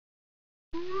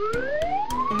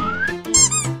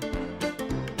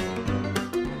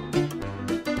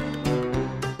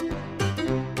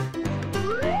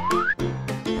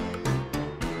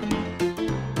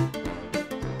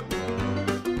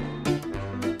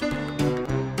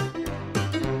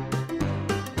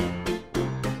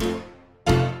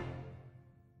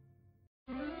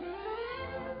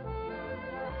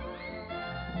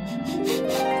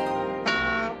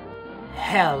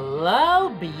Hello,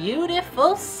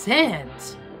 beautiful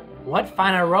scent. What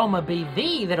fine aroma be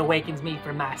thee that awakens me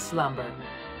from my slumber?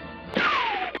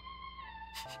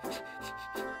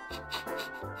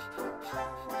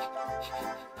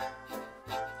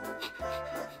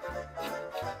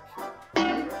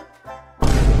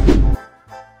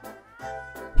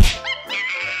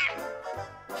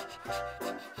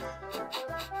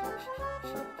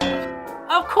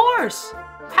 Of course!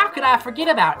 How could I forget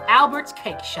about Albert's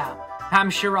Cake Shop? I'm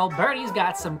sure old Bertie's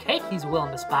got some cake he's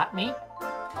willing to spot me.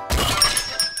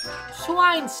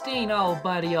 Swinestein, old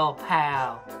buddy, old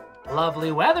pal.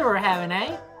 Lovely weather we're having,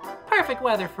 eh? Perfect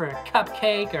weather for a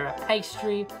cupcake or a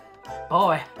pastry.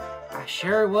 Boy, I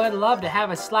sure would love to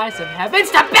have a slice of heaven's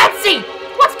to Betsy!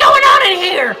 What's going on in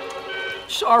here?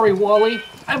 Sorry, Wally.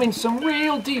 I'm in some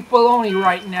real deep baloney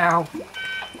right now.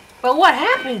 But what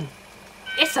happened?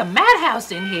 It's a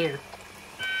madhouse in here.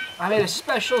 I made a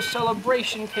special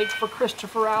celebration cake for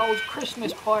Christopher Owl's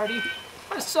Christmas party,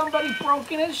 but somebody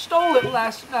broke in and stole it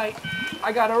last night.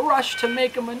 I got a rush to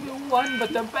make him a new one,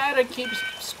 but the batter keeps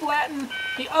splatting.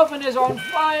 The oven is on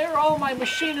fire, all my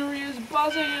machinery is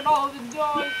buzzing, and all the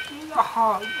doors...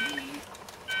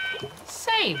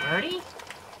 Say, Bertie,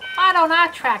 why don't I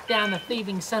track down the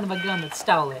thieving son of a gun that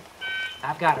stole it?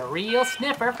 I've got a real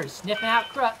sniffer for sniffing out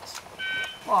crooks.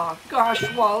 Oh, gosh,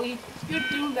 Wally, you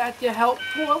do that to help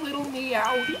poor little me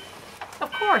out.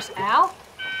 Of course, Al.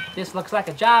 This looks like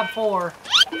a job for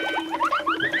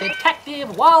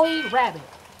Detective Wally Rabbit.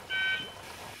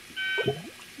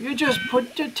 You just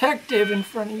put detective in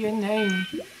front of your name.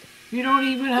 You don't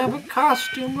even have a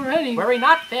costume or anything. Worry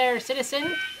not, fair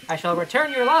citizen. I shall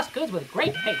return your lost goods with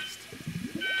great haste.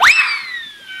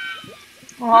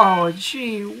 Oh,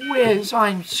 gee whiz,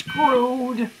 I'm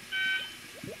screwed.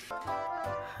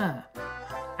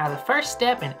 Now the first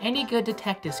step in any good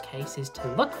detective's case is to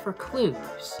look for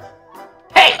clues.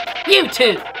 Hey, you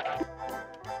two!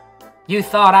 You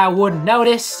thought I wouldn't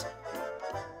notice?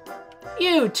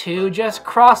 You two just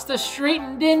crossed the street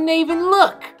and didn't even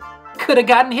look. Could have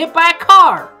gotten hit by a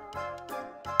car.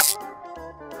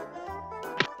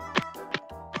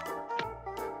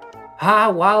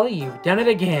 Ah, Wally, you've done it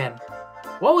again.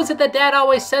 What was it that Dad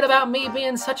always said about me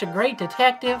being such a great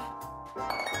detective?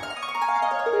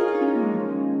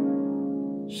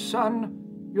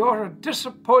 Son, you're a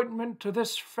disappointment to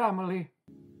this family.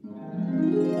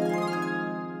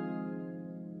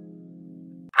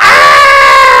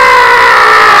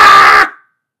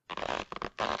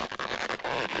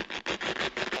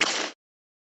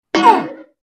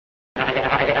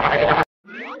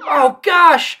 Oh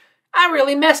gosh, I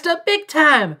really messed up big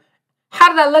time. How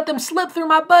did I let them slip through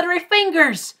my buttery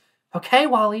fingers? Okay,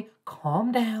 Wally,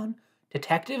 calm down.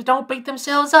 Detectives don't beat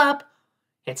themselves up.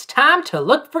 It's time to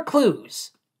look for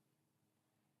clues.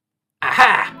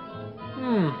 Aha!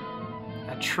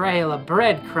 A trail of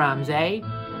breadcrumbs, eh?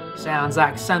 Sounds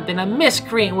like something a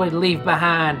miscreant would leave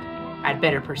behind. I'd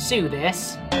better pursue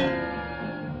this.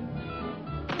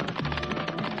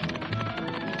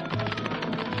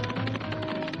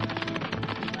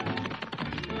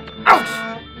 Ouch!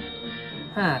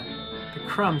 The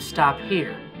crumbs stop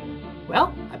here.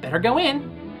 Well, I better go in.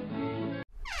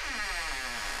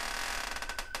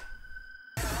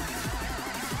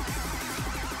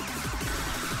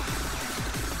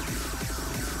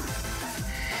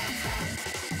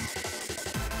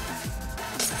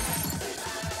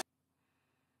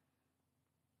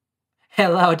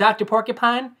 Hello, Dr.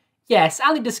 Porcupine? Yes,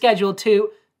 I'll need to schedule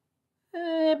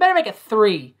better make it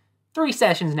 3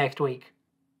 sessions next week.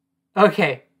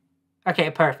 Okay,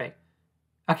 perfect.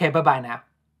 Okay, bye-bye now.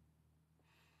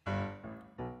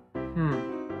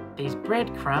 These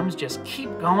breadcrumbs just keep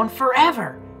going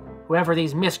forever. Whoever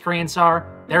these miscreants are,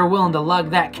 they're willing to lug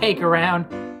that cake around.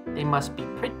 They must be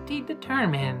pretty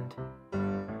determined.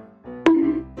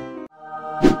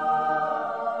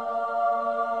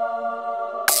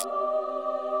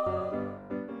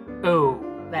 Oh,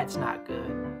 that's not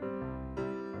good.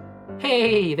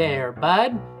 Hey there,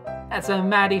 bud. That's a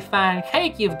mighty fine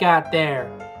cake you've got there.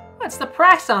 What's the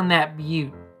price on that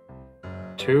beaut?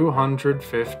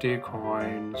 250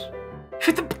 coins.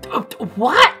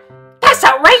 What? That's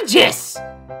outrageous!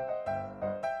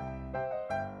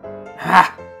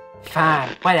 Ah, fine,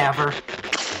 whatever.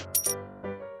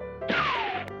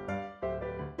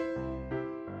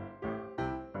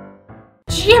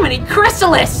 Jiminy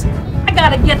Chrysalis! I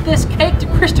gotta get this cake to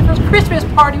Christopher's Christmas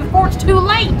party before it's too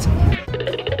late!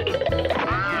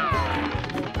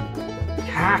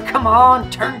 Ah, come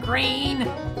on, turn green!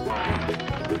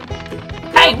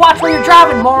 Hey, watch where you're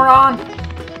driving, moron!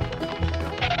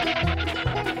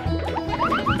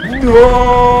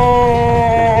 No!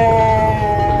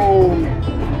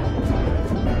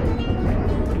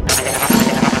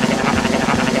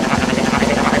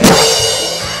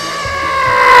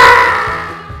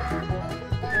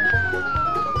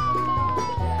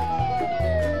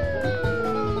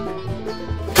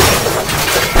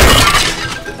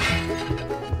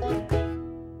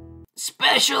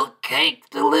 Special cake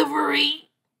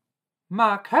delivery!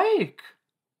 My cake!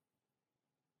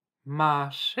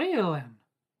 My ceiling!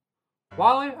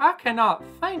 Wally, I cannot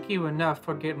thank you enough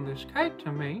for getting this cake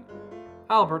to me.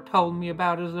 Albert told me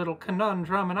about his little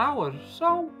conundrum and I was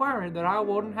so worried that I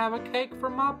wouldn't have a cake for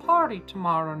my party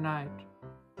tomorrow night.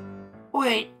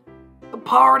 Wait, the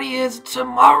party is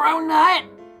tomorrow night?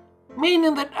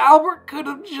 Meaning that Albert could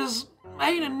have just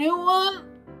made a new one?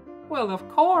 Well, of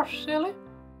course, silly.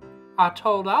 I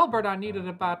told Albert I needed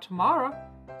it by tomorrow,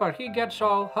 but he gets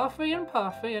all huffy and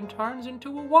puffy and turns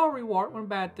into a worrywart when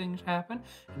bad things happen,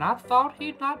 and I thought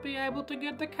he'd not be able to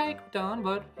get the cake done,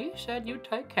 but he said you'd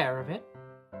take care of it.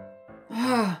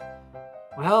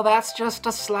 Well, that's just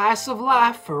a slice of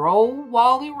life for old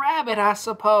Wally Rabbit, I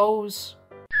suppose.